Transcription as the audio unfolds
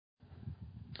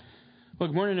Well,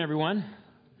 good morning, everyone.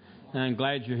 I'm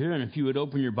glad you're here, and if you would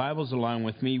open your Bibles along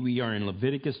with me, we are in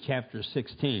Leviticus chapter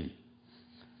 16.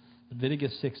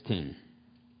 Leviticus 16.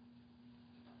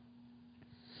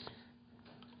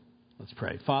 Let's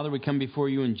pray. Father, we come before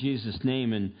you in Jesus'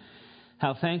 name, and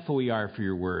how thankful we are for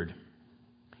your word.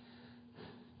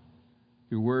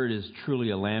 Your word is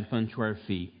truly a lamp unto our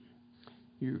feet.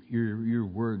 Your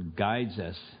word guides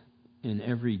us in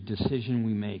every decision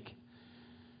we make.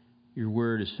 Your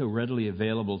word is so readily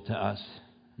available to us,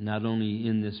 not only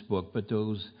in this book, but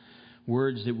those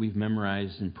words that we've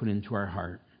memorized and put into our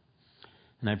heart.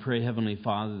 And I pray, Heavenly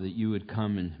Father, that you would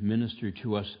come and minister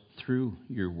to us through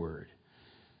your word,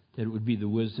 that it would be the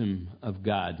wisdom of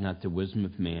God, not the wisdom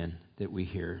of man, that we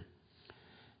hear.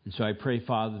 And so I pray,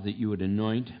 Father, that you would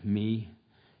anoint me,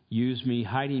 use me,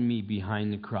 hiding me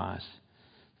behind the cross,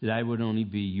 that I would only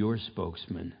be your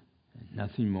spokesman, and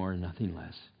nothing more, nothing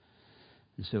less.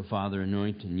 And so, Father,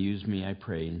 anoint and use me, I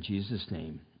pray, in Jesus'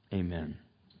 name. Amen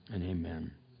and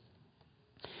amen.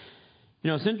 You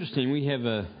know, it's interesting. We have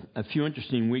a few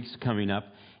interesting weeks coming up,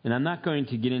 and I'm not going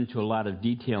to get into a lot of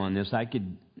detail on this. I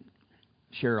could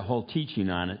share a whole teaching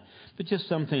on it, but just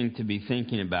something to be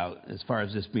thinking about as far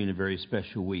as this being a very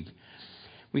special week.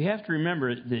 We have to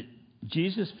remember that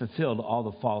Jesus fulfilled all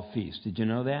the fall feasts. Did you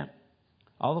know that?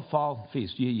 All the fall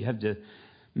feasts. You have the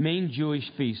main Jewish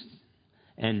feasts,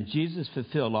 and Jesus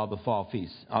fulfilled all the fall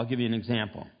feasts. I'll give you an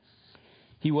example.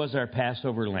 He was our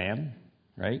Passover lamb,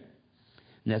 right?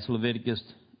 And that's Leviticus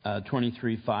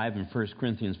 23:5 and 1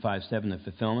 Corinthians 5:7, the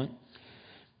fulfillment.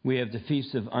 We have the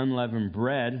Feast of Unleavened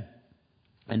Bread,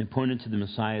 and appointed to the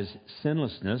Messiah's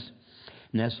sinlessness,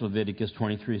 and that's Leviticus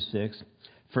 23:6.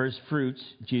 First fruits,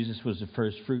 Jesus was the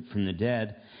first fruit from the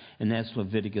dead, and that's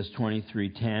Leviticus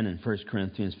 23:10 and 1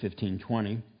 Corinthians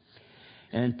 15:20.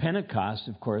 And Pentecost,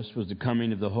 of course, was the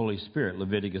coming of the Holy Spirit,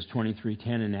 Leviticus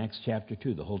 23:10 and Acts chapter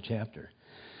 2, the whole chapter.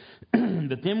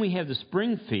 But then we have the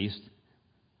spring feast.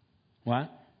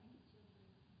 What?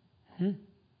 No,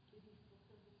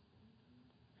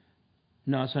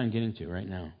 that's what I'm getting to right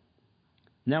now.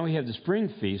 Now we have the spring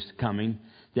feast coming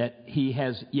that he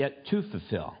has yet to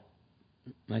fulfill.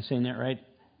 Am I saying that right?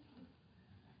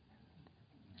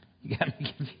 You got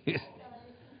me confused.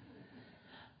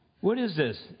 What is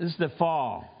this? This is the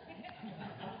fall.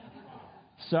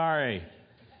 Sorry.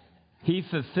 He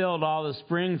fulfilled all the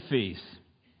spring feasts.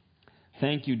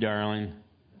 Thank you, darling.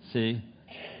 See?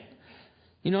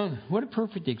 You know, what a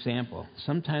perfect example.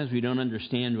 Sometimes we don't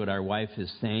understand what our wife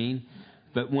is saying,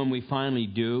 but when we finally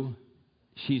do,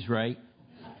 she's right.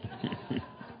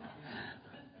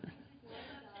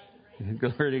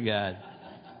 Glory to God.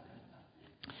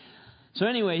 So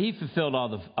anyway, he fulfilled all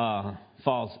the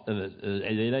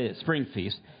spring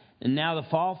feast, and now the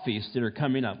fall feasts that are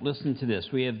coming up. Listen to this.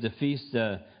 We have the Feast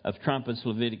of Trumpets,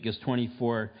 Leviticus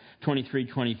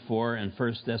 23:24, and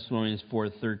 1 Thessalonians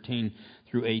 4:13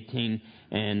 through 18,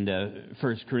 and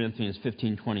 1 Corinthians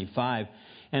 15:25.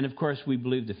 And of course, we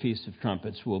believe the Feast of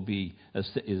Trumpets will be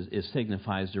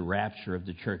signifies the rapture of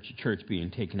the church being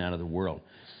taken out of the world.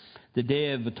 The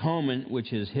Day of Atonement,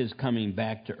 which is his coming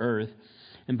back to earth,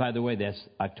 and by the way, that's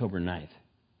October 9th,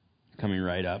 coming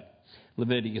right up.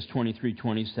 Leviticus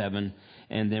 23:27,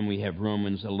 and then we have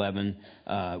Romans 11,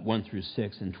 1 through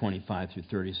 6, and 25 through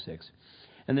 36.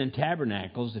 And then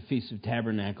Tabernacles, the Feast of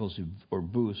Tabernacles, or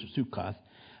Booth, or Sukkoth,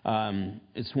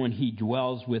 it's when he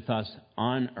dwells with us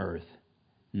on earth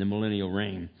in the millennial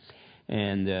reign.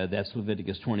 And that's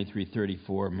Leviticus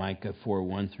 23:34, Micah 4,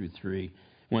 1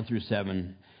 through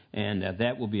 7, and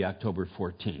that will be October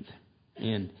 14th.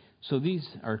 And so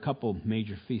these are a couple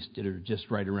major feasts that are just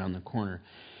right around the corner.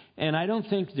 And I don't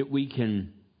think that we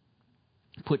can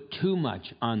put too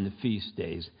much on the feast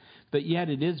days, but yet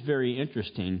it is very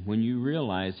interesting when you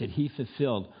realize that he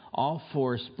fulfilled all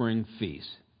 4 spring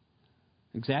feasts,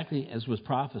 exactly as was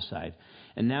prophesied.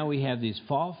 And now we have these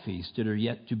fall feasts that are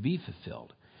yet to be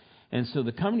fulfilled. And so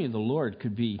the coming of the Lord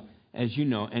could be, as you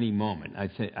know, any moment.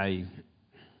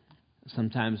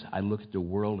 Sometimes I look at the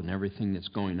world and everything that's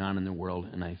going on in the world,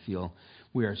 and I feel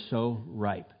we are so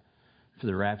ripe for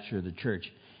the rapture of the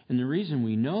church. And the reason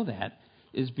we know that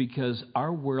is because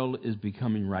our world is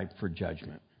becoming ripe for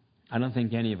judgment. I don't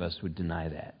think any of us would deny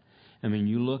that. I mean,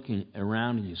 you look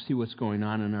around and you see what's going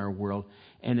on in our world,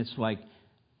 and it's like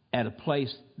at a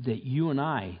place that you and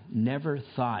I never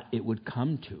thought it would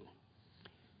come to.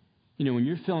 You know, when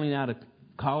you're filling out a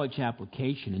college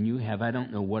application and you have, I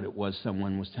don't know what it was,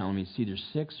 someone was telling me, it's either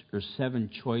 6 or 7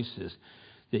 choices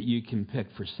that you can pick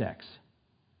for sex.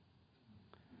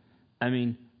 I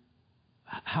mean,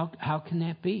 how can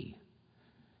that be?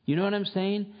 You know what I'm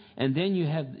saying? And then you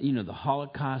have, the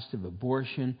Holocaust of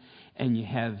abortion, and you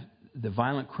have the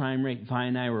violent crime rate. Vi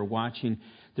and I were watching.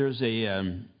 There's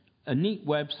a neat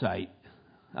website.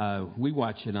 We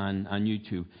watch it on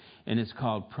YouTube, and it's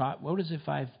called what is it?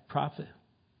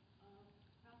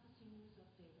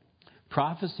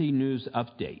 Prophecy News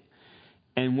Update.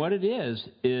 And what it is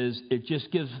it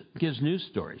just gives news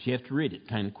stories. You have to read it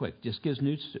kind of quick. Just gives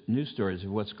news stories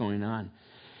of what's going on.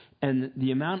 And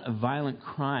the amount of violent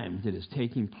crime that is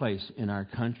taking place in our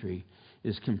country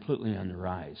is completely on the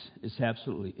rise. It's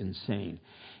absolutely insane.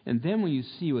 And then when you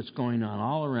see what's going on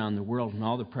all around the world and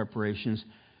all the preparations,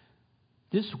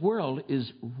 this world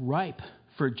is ripe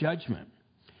for judgment.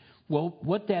 Well,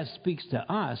 what that speaks to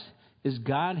us is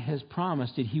God has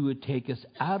promised that He would take us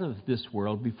out of this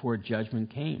world before judgment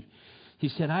came. He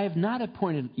said, I have not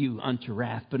appointed you unto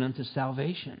wrath, but unto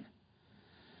salvation.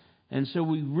 And so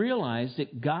we realize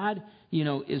that God,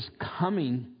 is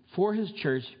coming for His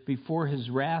church before His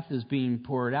wrath is being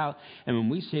poured out. And when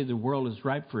we say the world is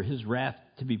ripe for His wrath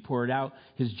to be poured out,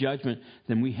 His judgment,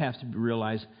 then we have to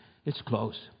realize it's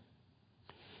close.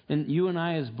 And you and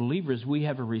I as believers, we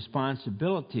have a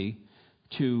responsibility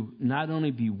to not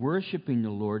only be worshiping the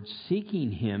Lord,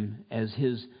 seeking Him as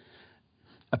His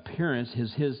appearance,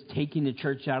 His taking the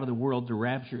church out of the world, the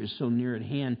rapture is so near at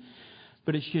hand,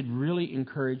 but it should really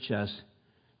encourage us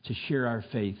to share our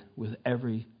faith with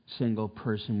every single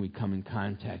person we come in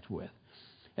contact with.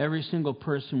 Every single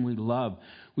person we love,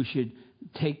 we should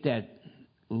take that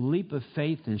leap of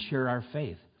faith and share our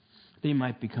faith. They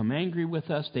might become angry with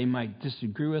us, they might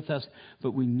disagree with us,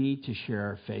 but we need to share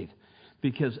our faith.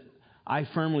 Because I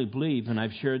firmly believe, and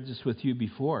I've shared this with you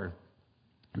before,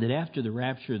 that after the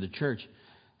rapture of the church,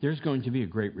 there's going to be a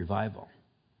great revival.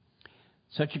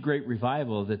 Such a great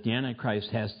revival that the Antichrist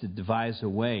has to devise a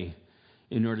way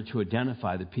in order to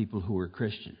identify the people who are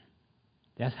Christian.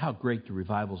 That's how great the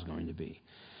revival is going to be.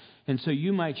 And so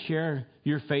you might share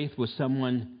your faith with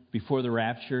someone before the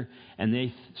rapture, and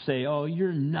they say, oh,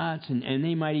 you're nuts, and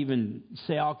they might even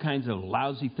say all kinds of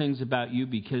lousy things about you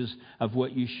because of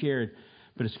what you shared,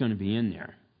 but it's going to be in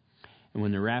there. And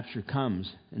when the rapture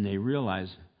comes and they realize,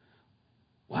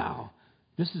 wow,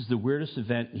 this is the weirdest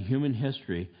event in human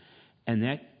history, and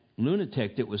that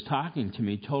lunatic that was talking to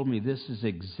me told me this is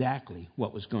exactly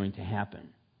what was going to happen.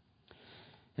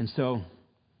 And so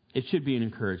it should be an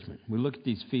encouragement. We look at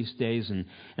these feast days, and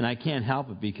I can't help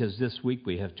it because this week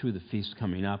we have two of the feasts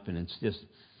coming up, and it's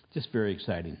just very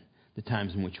exciting, the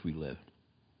times in which we live.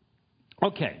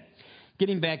 Okay,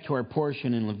 getting back to our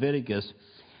portion in Leviticus,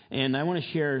 and I want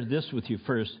to share this with you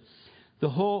first. The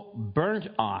whole burnt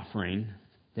offering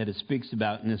that it speaks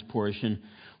about in this portion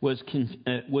was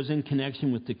in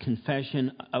connection with the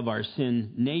confession of our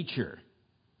sin nature.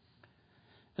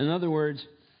 In other words,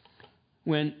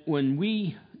 when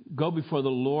we go before the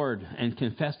Lord and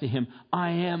confess to Him, I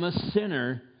am a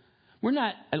sinner, we're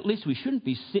not, at least we shouldn't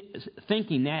be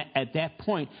thinking that at that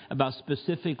point about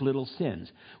specific little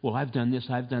sins. Well, I've done this,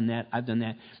 I've done that, I've done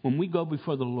that. When we go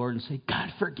before the Lord and say,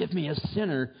 God, forgive me, a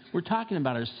sinner, we're talking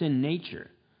about our sin nature.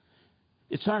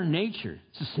 It's our nature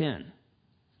to sin.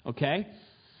 Okay?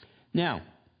 Now,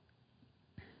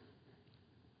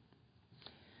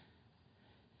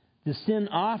 the sin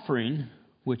offering,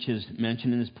 which is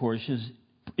mentioned in this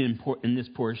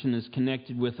portion, is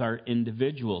connected with our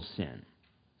individual sin.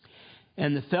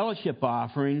 And the fellowship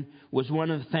offering was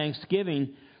one of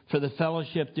thanksgiving for the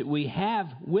fellowship that we have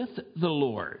with the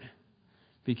Lord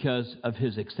because of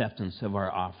His acceptance of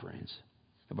our offerings,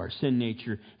 of our sin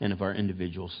nature and of our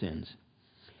individual sins.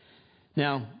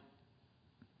 Now,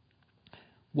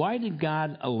 why did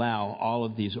God allow all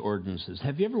of these ordinances?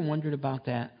 Have you ever wondered about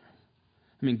that?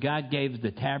 I mean, God gave the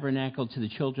tabernacle to the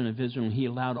children of Israel, and He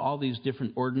allowed all these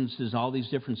different ordinances, all these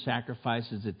different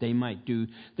sacrifices that they might do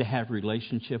to have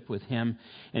relationship with Him.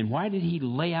 And why did He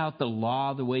lay out the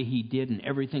law the way He did, and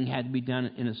everything had to be done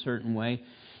in a certain way?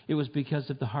 It was because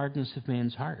of the hardness of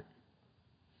man's heart.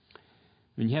 I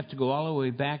mean, you have to go all the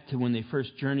way back to when they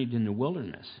first journeyed in the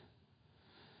wilderness.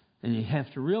 And you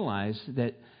have to realize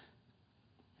that,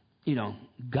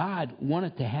 God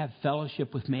wanted to have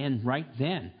fellowship with man right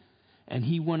then. And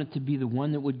He wanted to be the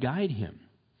one that would guide him.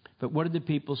 But what did the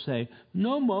people say?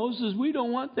 No, Moses, we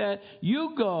don't want that.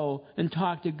 You go and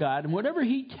talk to God, and whatever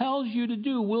He tells you to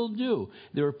do, we'll do.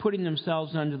 They were putting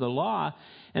themselves under the law.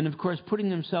 And, of course, putting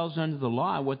themselves under the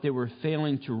law, what they were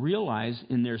failing to realize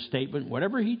in their statement,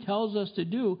 whatever He tells us to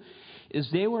do, is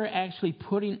they were actually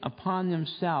putting upon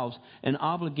themselves an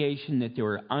obligation that they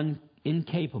were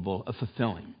incapable of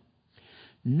fulfilling.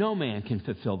 No man can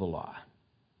fulfill the law.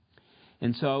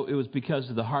 And so it was because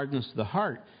of the hardness of the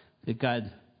heart that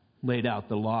God laid out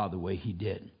the law the way He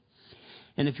did.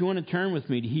 And if you want to turn with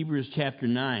me to Hebrews chapter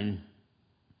 9,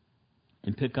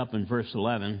 and pick up in verse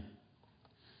 11.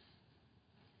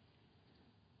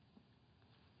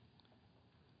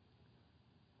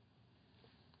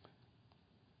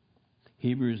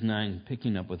 Hebrews 9,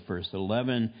 picking up with verse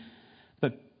 11.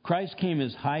 But Christ came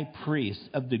as high priest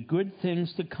of the good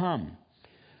things to come,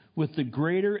 with the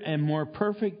greater and more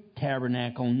perfect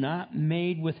tabernacle not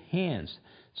made with hands.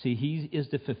 See, he is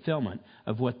the fulfillment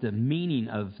of what the meaning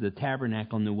of the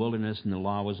tabernacle in the wilderness and the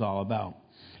law was all about.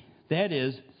 That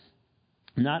is,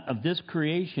 not of this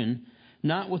creation,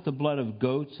 not with the blood of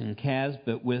goats and calves,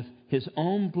 but with his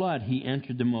own blood he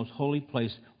entered the most holy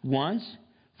place once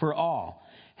for all,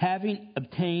 having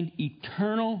obtained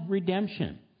eternal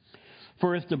redemption.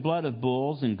 For if the blood of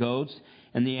bulls and goats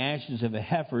and the ashes of a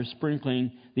heifer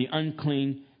sprinkling the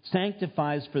unclean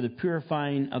sanctifies for the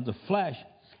purifying of the flesh,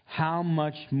 how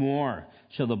much more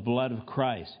shall the blood of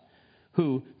Christ,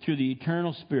 who through the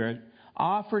eternal Spirit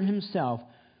offered himself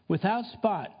without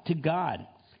spot to God,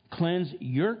 cleanse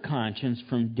your conscience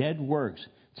from dead works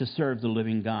to serve the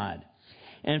living God.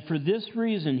 And for this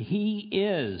reason he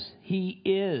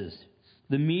is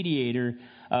the mediator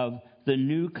of the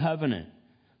new covenant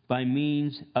by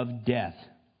means of death.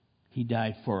 He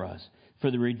died for us,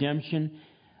 for the redemption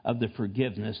of the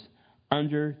forgiveness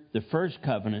under the first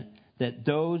covenant, that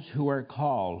those who are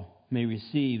called may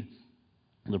receive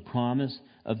the promise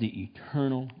of the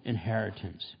eternal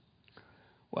inheritance.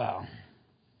 Wow.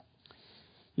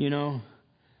 You know,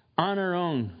 on our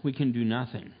own, we can do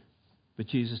nothing. But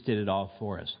Jesus did it all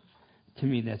for us. To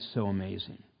me, that's so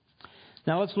amazing.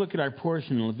 Now let's look at our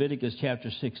portion in Leviticus chapter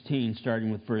 16,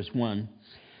 starting with verse 1.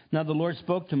 Now the Lord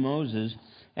spoke to Moses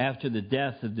after the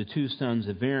death of the two sons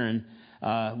of Aaron,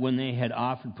 when they had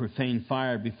offered profane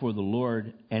fire before the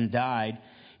Lord and died.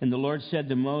 And the Lord said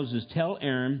to Moses, tell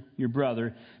Aaron, your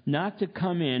brother, not to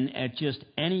come in at just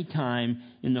any time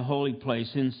in the holy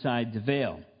place inside the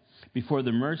veil, before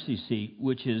the mercy seat,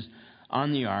 which is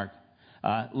on the ark,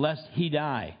 lest he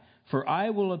die. For I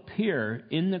will appear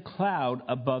in the cloud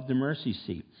above the mercy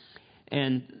seat.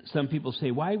 And some people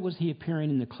say, why was he appearing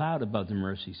in the cloud above the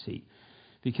mercy seat?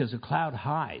 Because the cloud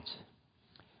hides,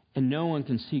 and no one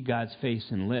can see God's face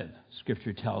and live,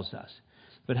 Scripture tells us.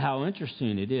 But how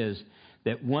interesting it is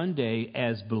that one day,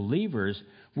 as believers,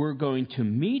 we're going to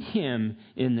meet him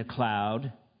in the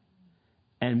cloud,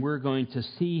 and we're going to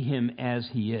see him as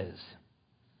he is.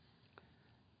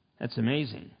 That's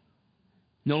amazing.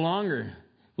 No longer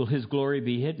will his glory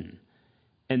be hidden.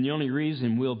 And the only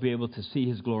reason we'll be able to see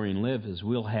his glory and live is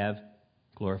we'll have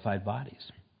glorified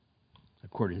bodies,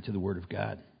 according to the Word of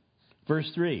God. Verse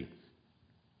 3.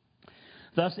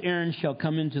 Thus Aaron shall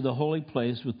come into the holy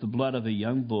place with the blood of a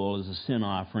young bull as a sin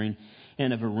offering,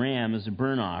 and of a ram as a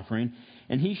burnt offering,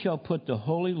 and he shall put the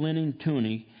holy linen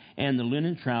tunic and the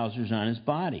linen trousers on his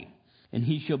body. And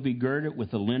he shall be girded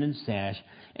with a linen sash,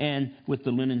 and with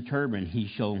the linen turban he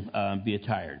shall be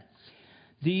attired.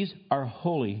 These are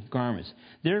holy garments.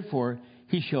 Therefore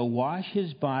he shall wash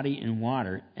his body in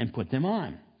water and put them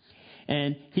on.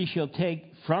 And he shall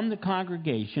take from the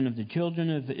congregation of the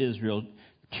children of Israel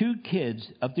 2 kids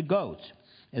of the goats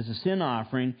as a sin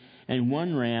offering, and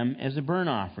 1 ram as a burnt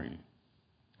offering.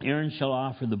 Aaron shall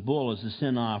offer the bull as a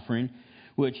sin offering,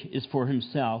 which is for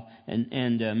himself,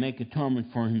 and make atonement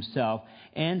for himself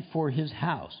and for his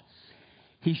house.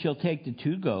 He shall take the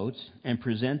 2 goats and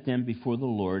present them before the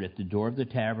Lord at the door of the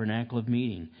tabernacle of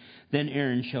meeting. Then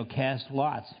Aaron shall cast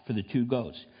lots for the 2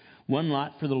 goats, 1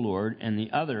 lot for the Lord and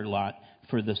the other lot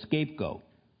for the scapegoat.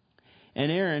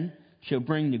 And Aaron shall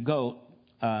bring the goat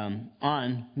and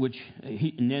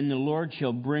then the Lord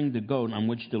shall bring the goat on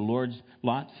which the Lord's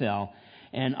lot fell,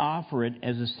 and offer it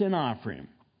as a sin offering.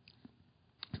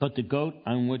 But the goat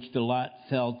on which the lot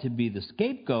fell to be the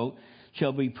scapegoat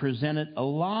shall be presented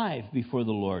alive before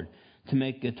the Lord, to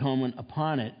make atonement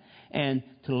upon it, and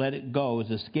to let it go as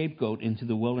a scapegoat into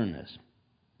the wilderness.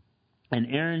 And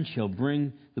Aaron shall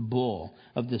bring the bull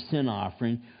of the sin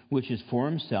offering, which is for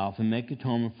himself, and make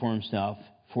atonement for himself,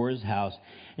 for his house,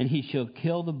 and he shall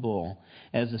kill the bull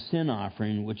as a sin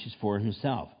offering, which is for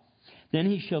himself. Then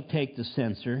he shall take the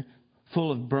censer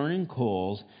full of burning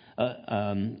coals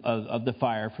of the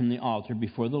fire from the altar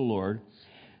before the Lord,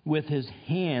 with his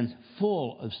hands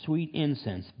full of sweet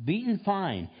incense, beaten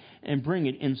fine, and bring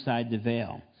it inside the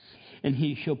veil. And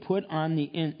he shall put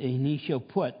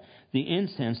the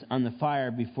incense on the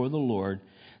fire before the Lord,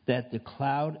 that the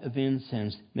cloud of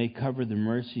incense may cover the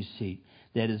mercy seat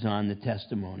that is on the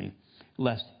testimony,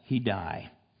 lest he die.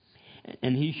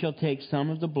 And he shall take some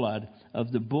of the blood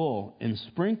of the bull and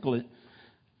sprinkle it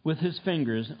with his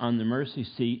fingers on the mercy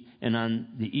seat and on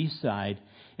the east side,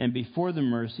 and before the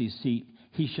mercy seat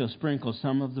he shall sprinkle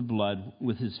some of the blood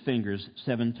with his fingers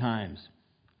 7 times.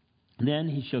 Then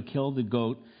he shall kill the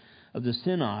goat of the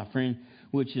sin offering,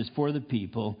 which is for the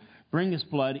people, bring his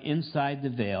blood inside the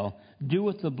veil, do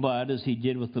with the blood as he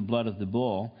did with the blood of the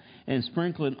bull, and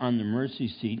sprinkle it on the mercy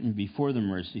seat and before the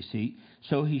mercy seat.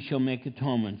 So he shall make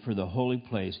atonement for the holy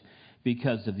place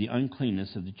because of the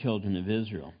uncleanness of the children of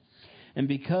Israel. And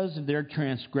because of their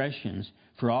transgressions,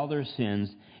 for all their sins,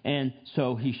 and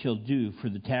so he shall do for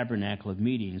the tabernacle of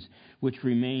meetings, which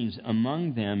remains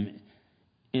among them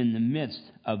in the midst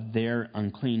of their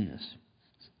uncleanness.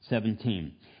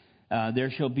 17.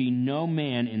 There shall be no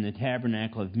man in the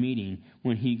tabernacle of meeting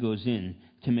when he goes in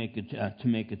to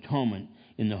make atonement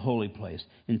in the holy place,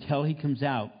 until he comes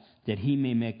out, that he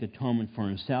may make atonement for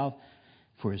himself,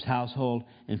 for his household,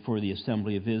 and for the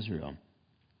assembly of Israel.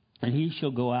 And he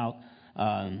shall go out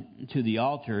to the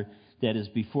altar that is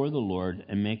before the Lord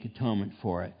and make atonement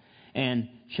for it, and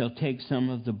shall take some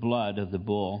of the blood of the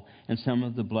bull and some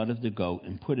of the blood of the goat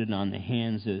and put it on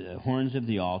the horns of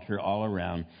the altar all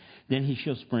around. Then he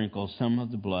shall sprinkle some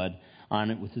of the blood on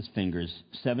it with his fingers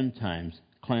 7 times,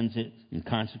 cleanse it and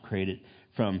consecrate it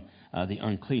from the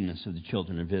uncleanness of the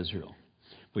children of Israel.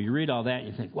 But you read all that and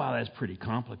you think, wow, that's pretty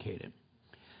complicated.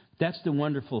 That's the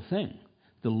wonderful thing.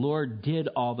 The Lord did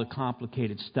all the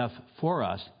complicated stuff for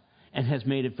us and has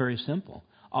made it very simple.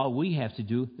 All we have to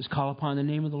do is call upon the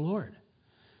name of the Lord.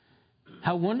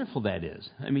 How wonderful that is.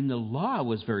 I mean, the law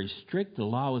was very strict. The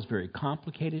law was very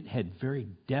complicated. It had very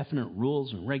definite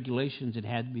rules and regulations that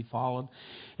had to be followed.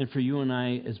 And for you and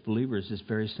I as believers, it's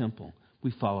very simple.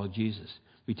 We follow Jesus.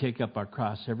 We take up our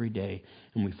cross every day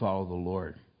and we follow the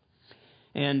Lord.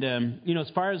 And, as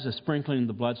far as the sprinkling of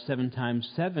the blood 7 times,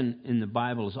 7 in the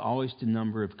Bible is always the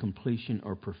number of completion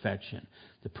or perfection,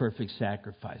 the perfect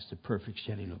sacrifice, the perfect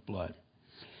shedding of blood.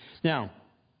 Now,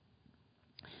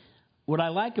 what I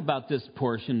like about this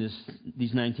portion,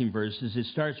 these 19 verses, it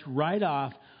starts right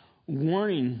off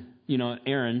warning,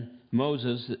 Aaron,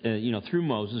 Moses, through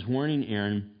Moses, warning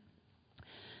Aaron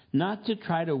not to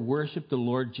try to worship the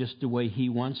Lord just the way he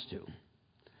wants to.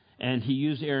 And he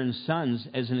used Aaron's sons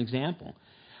as an example.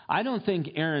 I don't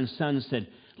think Aaron's sons said,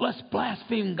 let's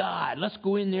blaspheme God. Let's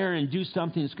go in there and do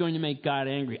something that's going to make God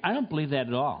angry. I don't believe that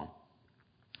at all.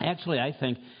 Actually, I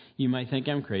think, you might think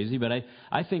I'm crazy, but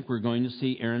I think we're going to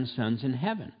see Aaron's sons in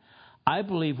heaven. I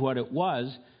believe what it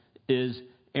was is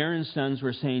Aaron's sons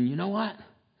were saying, you know what?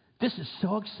 This is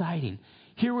so exciting.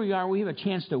 Here we are. We have a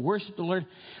chance to worship the Lord.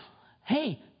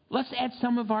 Hey, let's add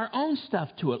some of our own stuff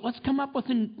to it. Let's come up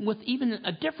with even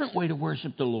a different way to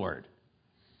worship the Lord.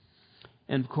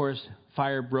 And, of course,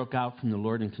 fire broke out from the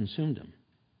Lord and consumed them.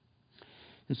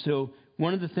 And so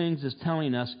one of the things is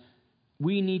telling us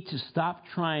we need to stop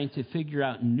trying to figure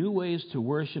out new ways to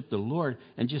worship the Lord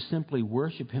and just simply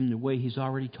worship Him the way He's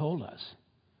already told us.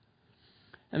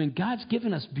 I mean, God's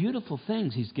given us beautiful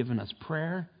things. He's given us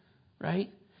prayer, right?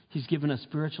 He's given us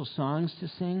spiritual songs to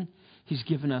sing. He's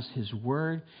given us His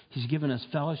Word. He's given us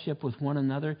fellowship with one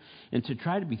another. And to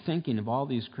try to be thinking of all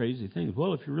these crazy things,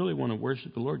 well, if you really want to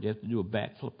worship the Lord, you have to do a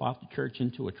backflip off the church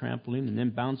into a trampoline and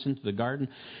then bounce into the garden.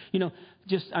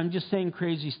 I'm just saying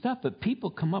crazy stuff, but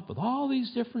people come up with all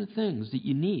these different things that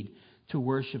you need to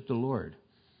worship the Lord.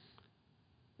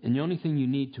 And the only thing you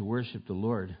need to worship the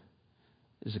Lord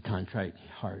is a contrite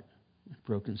heart, a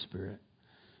broken spirit,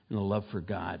 and a love for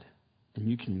God. And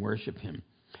you can worship Him.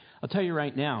 I'll tell you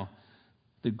right now,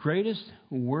 the greatest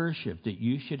worship that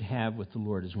you should have with the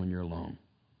Lord is when you're alone.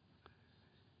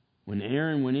 When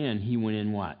Aaron went in, he went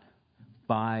in what?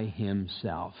 By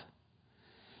himself.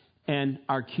 And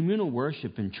our communal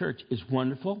worship in church is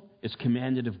wonderful. It's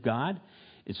commanded of God.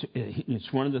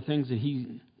 It's one of the things that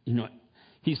he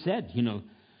said,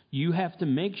 you have to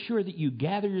make sure that you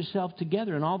gather yourself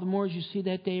together, and all the more as you see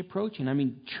that day approaching. I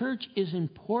mean, church is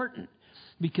important.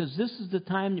 Because this is the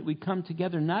time that we come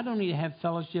together not only to have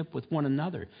fellowship with one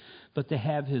another, but to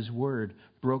have His Word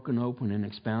broken open and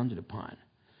expounded upon.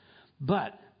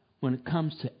 But when it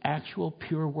comes to actual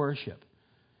pure worship,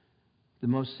 the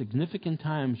most significant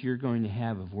times you're going to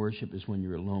have of worship is when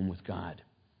you're alone with God.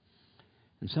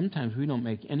 And sometimes we don't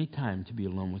make any time to be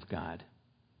alone with God.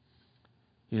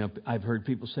 I've heard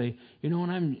people say,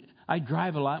 I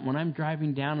drive a lot. When I'm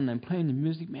driving down and I'm playing the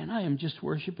music, man, I am just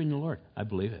worshiping the Lord. I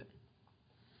believe it.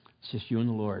 It's just you and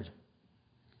the Lord.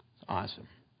 It's awesome.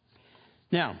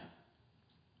 Now,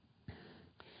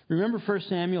 remember 1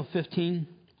 Samuel 15,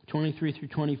 23 through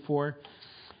 24?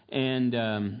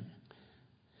 And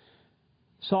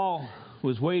Saul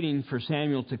was waiting for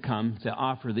Samuel to come to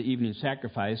offer the evening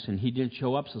sacrifice, and he didn't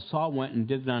show up, so Saul went and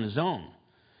did it on his own.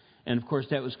 And, of course,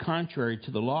 that was contrary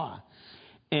to the law.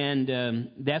 And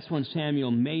that's when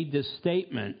Samuel made this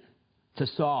statement to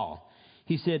Saul.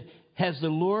 He said, has the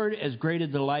Lord as great a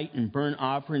delight in burnt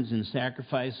offerings and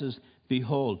sacrifices?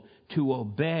 Behold, to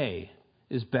obey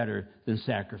is better than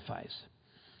sacrifice.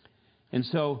 And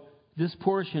so this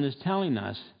portion is telling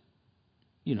us,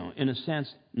 in a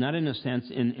sense, not in a sense,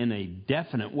 in a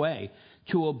definite way,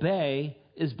 to obey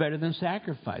is better than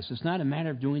sacrifice. It's not a matter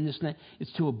of doing this and that.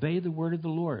 It's to obey the word of the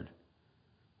Lord.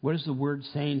 What is the word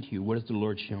saying to you? What is the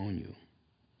Lord showing you?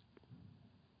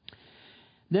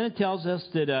 Then it tells us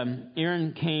that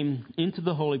Aaron came into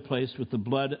the holy place with the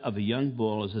blood of a young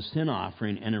bull as a sin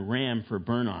offering and a ram for a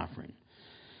burnt offering.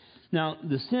 Now,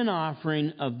 the sin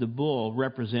offering of the bull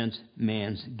represents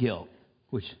man's guilt,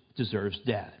 which deserves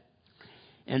death.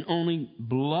 And only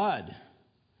blood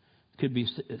could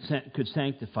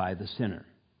sanctify the sinner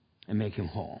and make him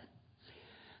whole.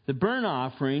 The burnt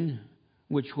offering,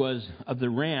 which was of the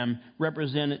ram,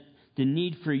 represented the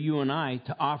need for you and I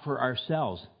to offer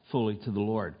ourselves fully to the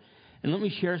Lord. And let me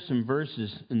share some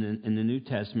verses in the New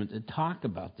Testament that talk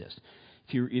about this.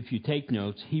 If you take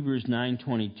notes, Hebrews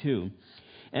 9:22.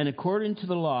 And according to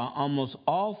the law, almost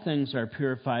all things are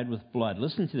purified with blood.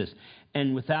 Listen to this.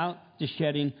 And without the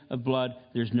shedding of blood,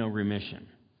 there's no remission.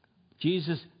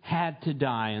 Jesus had to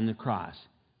die on the cross.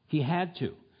 He had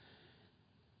to.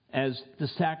 As the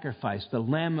sacrifice, the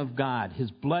Lamb of God, his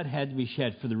blood had to be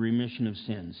shed for the remission of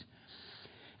sins.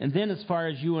 And then as far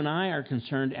as you and I are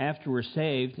concerned, after we're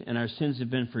saved and our sins have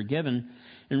been forgiven,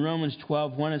 in Romans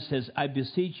 12:1 it says, I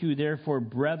beseech you therefore,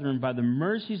 brethren, by the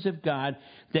mercies of God,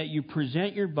 that you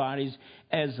present your bodies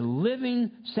as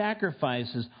living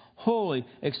sacrifices, holy,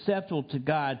 acceptable to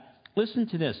God. Listen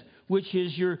to this, which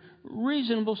is your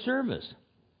reasonable service.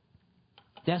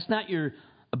 That's not your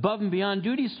above and beyond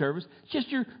duty service, just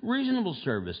your reasonable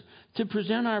service. To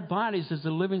present our bodies as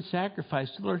a living sacrifice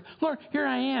to the Lord. Lord, here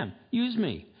I am. Use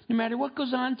me. No matter what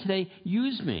goes on today,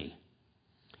 use me.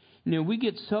 We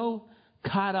get so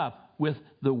caught up with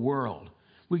the world.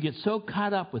 We get so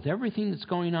caught up with everything that's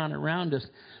going on around us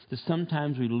that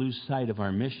sometimes we lose sight of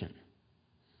our mission.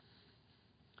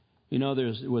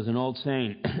 There was an old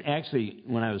saying, actually,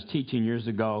 when I was teaching years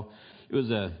ago, it was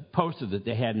a poster that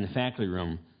they had in the faculty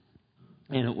room,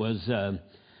 and it was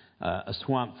a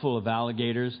swamp full of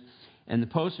alligators, and the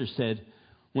poster said,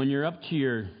 when you're up to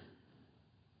your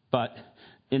butt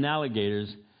in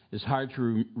alligators, it's hard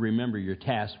to remember your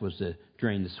task was to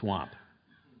drain the swamp.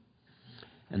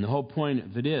 And the whole point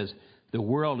of it is, the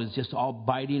world is just all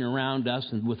biting around us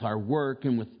and with our work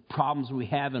and with problems we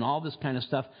have and all this kind of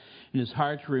stuff. And it's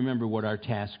hard to remember what our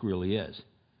task really is.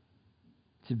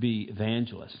 To be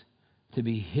evangelists. To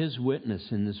be his witness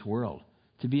in this world.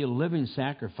 To be a living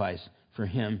sacrifice for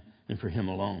him and for him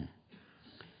alone.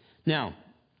 Now,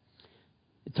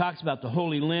 it talks about the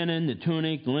holy linen, the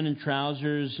tunic, the linen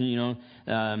trousers, and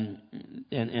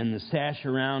the sash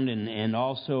around, and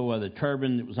also the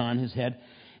turban that was on his head.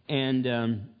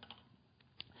 And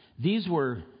these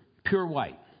were pure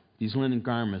white, these linen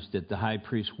garments that the high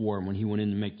priest wore when he went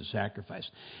in to make the sacrifice.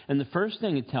 And the first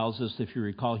thing it tells us, if you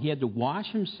recall, he had to wash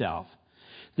himself.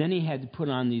 Then he had to put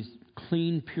on these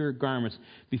clean, pure garments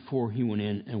before he went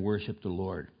in and worshiped the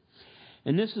Lord.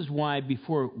 And this is why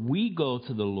before we go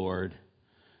to the Lord,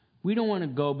 we don't want to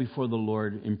go before the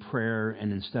Lord in prayer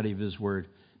and in study of his word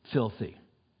filthy.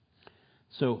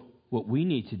 So what we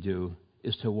need to do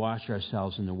is to wash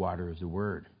ourselves in the water of the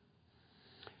word.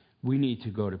 We need to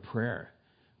go to prayer.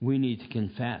 We need to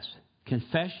confess.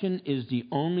 Confession is the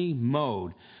only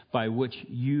mode by which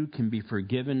you can be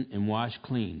forgiven and washed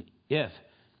clean. If,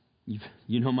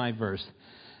 you know my verse.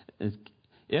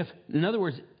 If, in other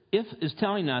words, if is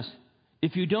telling us,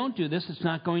 if you don't do this, it's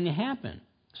not going to happen.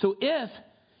 So if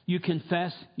you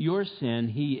confess your sin,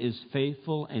 he is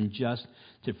faithful and just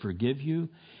to forgive you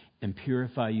and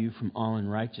purify you from all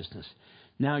unrighteousness.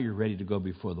 Now you're ready to go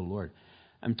before the Lord.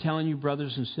 I'm telling you,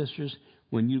 brothers and sisters,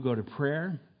 when you go to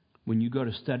prayer, when you go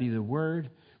to study the Word,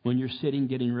 when you're sitting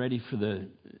getting ready for the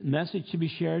message to be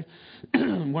shared,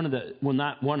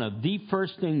 the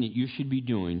first thing that you should be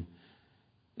doing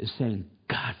is saying,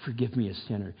 God, forgive me a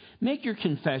sinner. Make your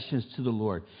confessions to the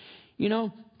Lord.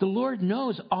 The Lord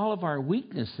knows all of our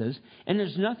weaknesses, and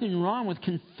there's nothing wrong with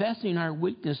confessing our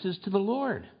weaknesses to the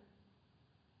Lord.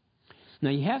 Now,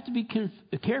 you have to be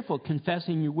careful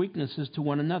confessing your weaknesses to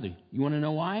one another. You want to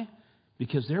know why?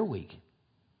 Because they're weak.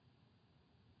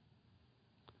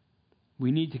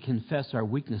 We need to confess our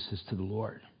weaknesses to the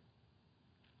Lord.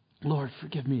 Lord,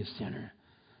 forgive me a sinner.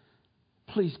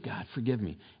 Please, God, forgive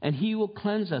me. And he will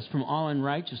cleanse us from all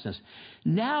unrighteousness.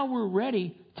 Now we're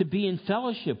ready to be in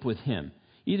fellowship with him,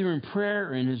 either in prayer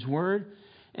or in his word.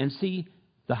 And see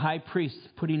the high priest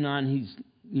putting on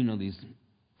these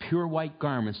pure white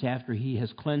garments after he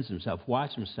has cleansed himself,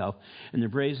 washed himself, and the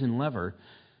brazen laver,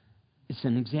 it's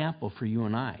an example for you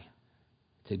and I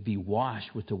to be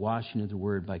washed with the washing of the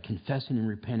Word by confessing and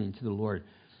repenting to the Lord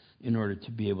in order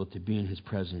to be able to be in His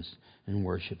presence and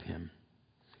worship Him.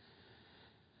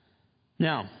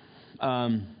 Now,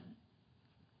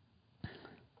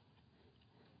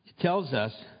 it tells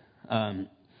us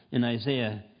in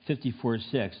Isaiah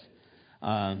 54:6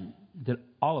 that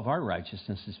all of our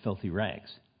righteousness is filthy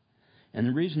rags. And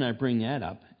the reason I bring that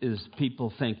up is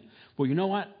people think, well, you know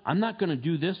what? I'm not going to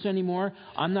do this anymore.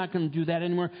 I'm not going to do that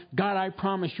anymore. God, I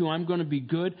promise you I'm going to be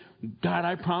good. God,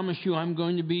 I promise you I'm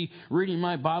going to be reading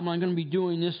my Bible. I'm going to be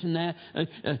doing this and that.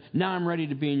 Now I'm ready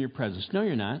to be in your presence. No,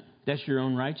 you're not. That's your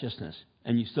own righteousness.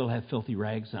 And you still have filthy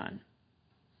rags on.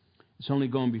 It's only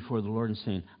going before the Lord and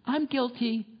saying, I'm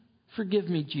guilty. Forgive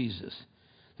me, Jesus,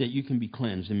 that you can be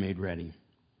cleansed and made ready.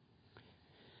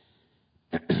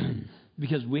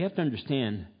 Because we have to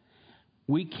understand,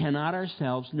 we cannot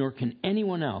ourselves, nor can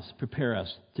anyone else prepare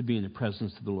us to be in the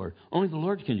presence of the Lord. Only the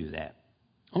Lord can do that.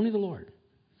 Only the Lord.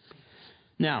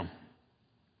 Now,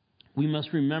 we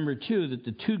must remember, too, that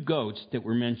the two goats that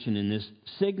were mentioned in this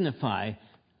signify,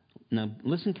 now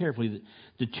listen carefully,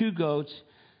 the two goats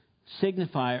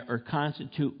signify or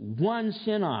constitute one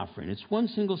sin offering. It's one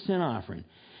single sin offering.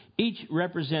 Each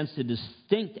represents a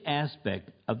distinct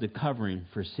aspect of the covering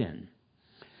for sin.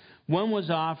 One was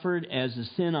offered as a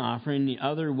sin offering. The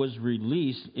other was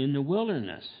released in the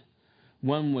wilderness.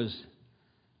 One was,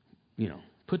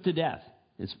 put to death.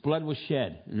 Its blood was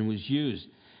shed and it was used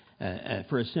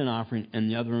for a sin offering, and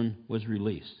the other one was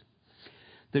released.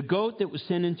 The goat that was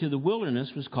sent into the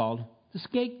wilderness was called the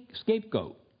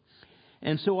scapegoat.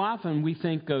 And so often we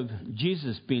think of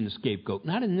Jesus being the scapegoat.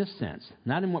 Not in this sense.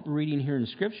 Not in what we're reading here in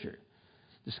Scripture.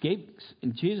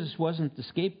 Jesus wasn't the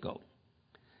scapegoat.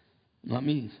 Let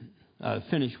me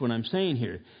finish what I'm saying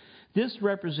here. This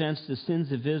represents the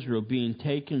sins of Israel being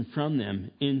taken from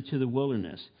them into the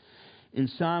wilderness. In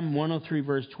Psalm 103,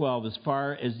 verse 12, as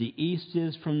far as the east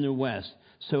is from the west,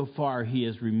 so far He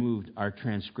has removed our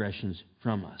transgressions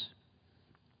from us.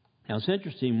 Now it's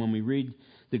interesting when we read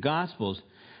the Gospels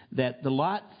that the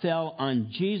lot fell on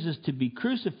Jesus to be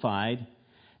crucified,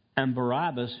 and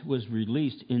Barabbas was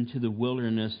released into the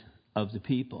wilderness of the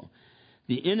people.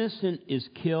 The innocent is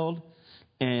killed,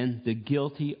 and the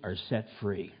guilty are set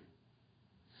free.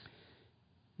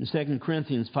 In 2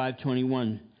 Corinthians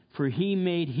 5:21, for He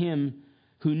made Him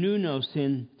who knew no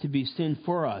sin to be sin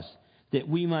for us, that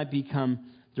we might become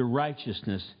the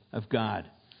righteousness of God.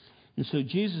 And so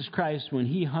Jesus Christ, when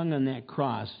He hung on that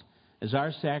cross as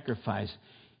our sacrifice,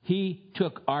 He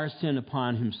took our sin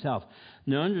upon Himself.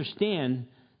 Now understand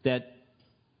that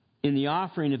in the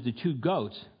offering of the two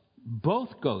goats, both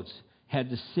goats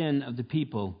had the sin of the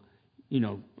people,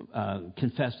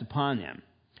 confessed upon them.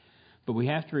 But we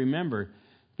have to remember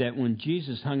that when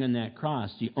Jesus hung on that cross,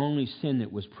 the only sin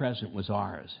that was present was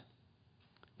ours.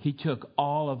 He took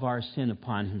all of our sin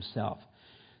upon Himself.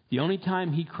 The only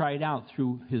time He cried out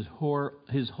through His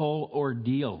whole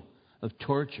ordeal of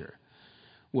torture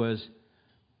was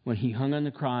when He hung on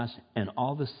the cross and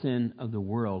all the sin of the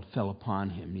world fell upon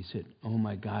Him. He said, oh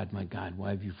my God, why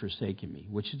have you forsaken me?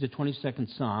 Which is the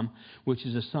 22nd Psalm, which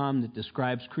is a psalm that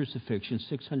describes crucifixion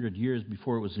 600 years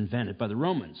before it was invented by the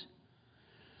Romans.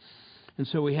 And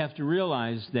so we have to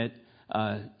realize that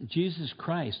Jesus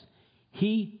Christ,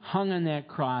 He hung on that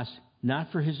cross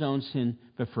not for His own sin,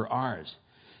 but for ours.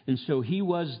 And so He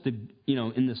was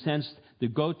in the sense, the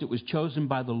goat that was chosen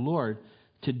by the Lord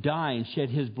to die and shed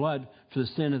His blood for the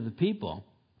sin of the people.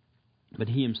 But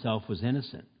He Himself was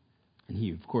innocent. And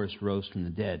He, of course, rose from the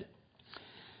dead.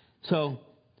 So,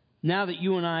 now that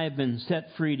you and I have been set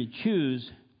free to choose,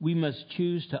 we must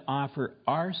choose to offer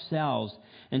ourselves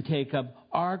and take up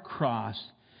our cross,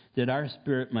 that our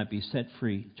spirit might be set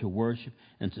free to worship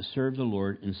and to serve the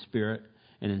Lord in spirit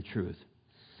and in truth.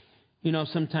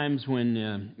 Sometimes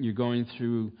when you're going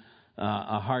through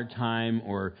a hard time,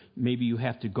 or maybe you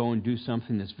have to go and do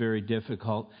something that's very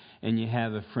difficult, and you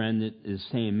have a friend that is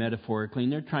saying metaphorically,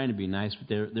 and they're trying to be nice,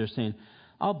 but they're saying,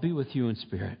 I'll be with you in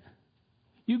spirit.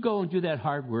 You go and do that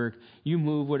hard work, you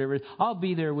move, whatever, I'll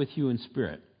be there with you in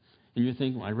spirit. And you're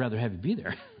thinking, well, I'd rather have you be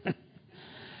there.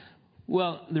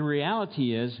 Well, the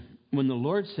reality is, when the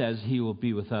Lord says He will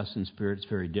be with us in spirit, it's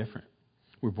very different.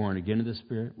 We're born again of the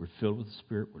Spirit, we're filled with the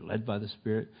Spirit, we're led by the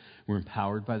Spirit, we're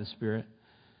empowered by the Spirit.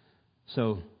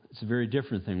 So it's a very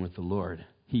different thing with the Lord.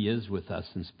 He is with us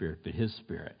in spirit, but His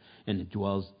Spirit, and it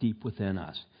dwells deep within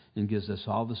us and gives us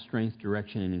all the strength,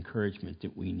 direction, and encouragement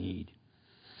that we need.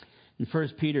 In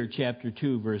 1 Peter chapter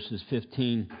 2, verses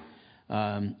 15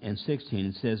 and 16,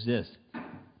 it says this,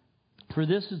 For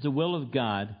this is the will of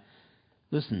God,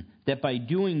 listen, that by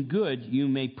doing good you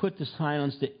may put to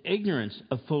silence the ignorance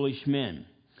of foolish men,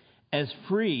 as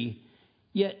free,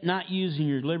 yet not using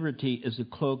your liberty as a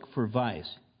cloak for vice,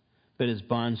 but as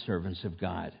bondservants of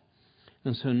God.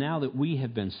 And so now that we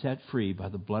have been set free by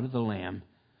the blood of the Lamb,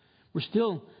 we're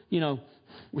still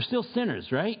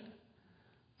sinners, right?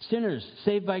 Sinners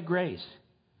saved by grace.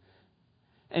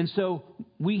 And so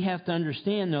we have to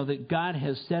understand, though, that God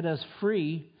has set us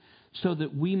free so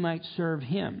that we might serve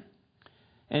Him.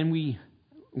 And we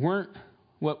weren't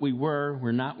what we were.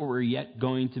 We're not what we're yet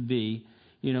going to be.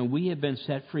 We have been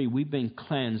set free. We've been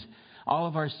cleansed. All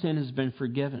of our sin has been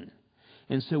forgiven.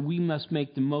 And so we must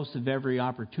make the most of every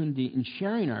opportunity in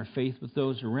sharing our faith with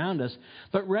those around us,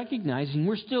 but recognizing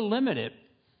we're still limited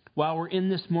while we're in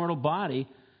this mortal body,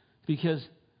 because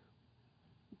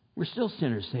we're still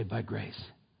sinners saved by grace.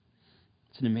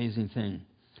 It's an amazing thing.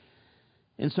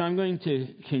 And so I'm going to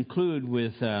conclude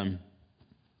with a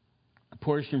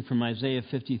portion from Isaiah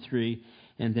 53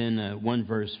 and then one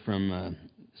verse from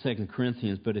 2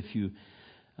 Corinthians. But if you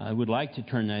would like to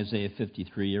turn to Isaiah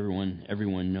 53,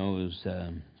 everyone knows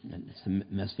it's a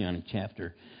messianic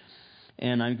chapter.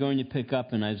 And I'm going to pick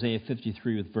up in Isaiah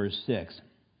 53 with verse 6.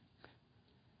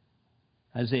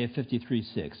 Isaiah 53,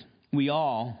 6. We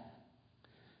all,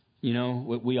 you know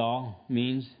what we all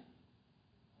means?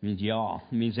 It means y'all.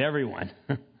 It means everyone.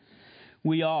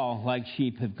 We all, like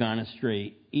sheep, have gone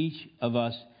astray. Each of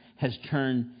us has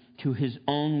turned to his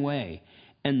own way,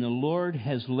 and the Lord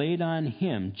has laid on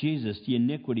him, Jesus, the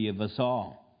iniquity of us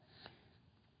all.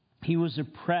 He was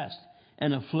oppressed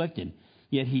and afflicted,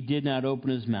 yet he did not open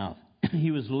his mouth.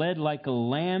 He was led like a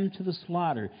lamb to the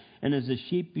slaughter, and as a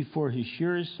sheep before his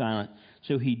shearer is silent,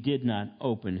 so he did not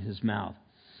open his mouth.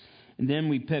 And then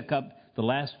we pick up the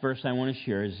last verse I want to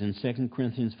share is in 2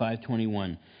 Corinthians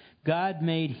 5:21. God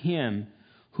made him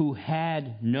who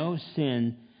had no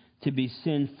sin to be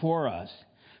sin for us,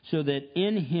 so that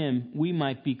in him we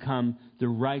might become the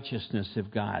righteousness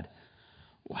of God.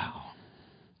 Wow.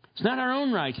 It's not our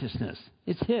own righteousness.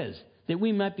 It's his, that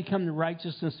we might become the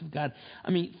righteousness of God. I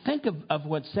mean, think of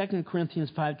what 2 Corinthians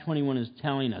 5:21 is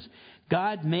telling us.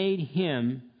 God made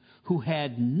him who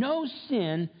had no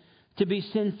sin to be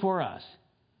sin for us,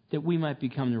 that we might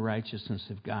become the righteousness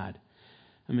of God.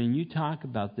 I mean, you talk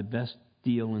about the best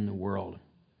deal in the world.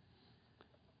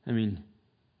 I mean,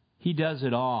 he does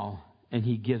it all, and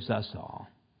he gives us all.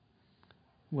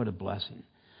 What a blessing.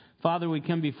 Father, we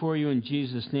come before you in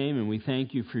Jesus' name, and we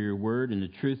thank you for your word and the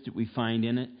truth that we find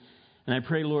in it. And I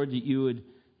pray, Lord, that you would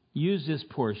use this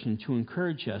portion to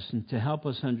encourage us and to help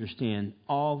us understand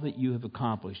all that you have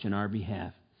accomplished in our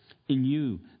behalf. In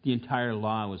you, the entire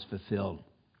law was fulfilled.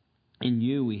 In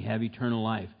you, we have eternal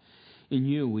life. In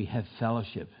you, we have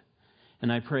fellowship.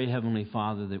 And I pray, Heavenly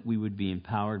Father, that we would be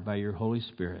empowered by your Holy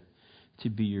Spirit to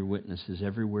be your witnesses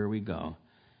everywhere we go.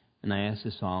 And I ask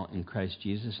this all in Christ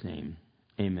Jesus' name.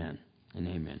 Amen and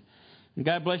amen. And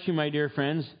God bless you, my dear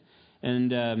friends.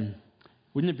 And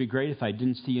wouldn't it be great if I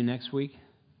didn't see you next week?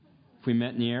 If we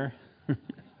met in the air?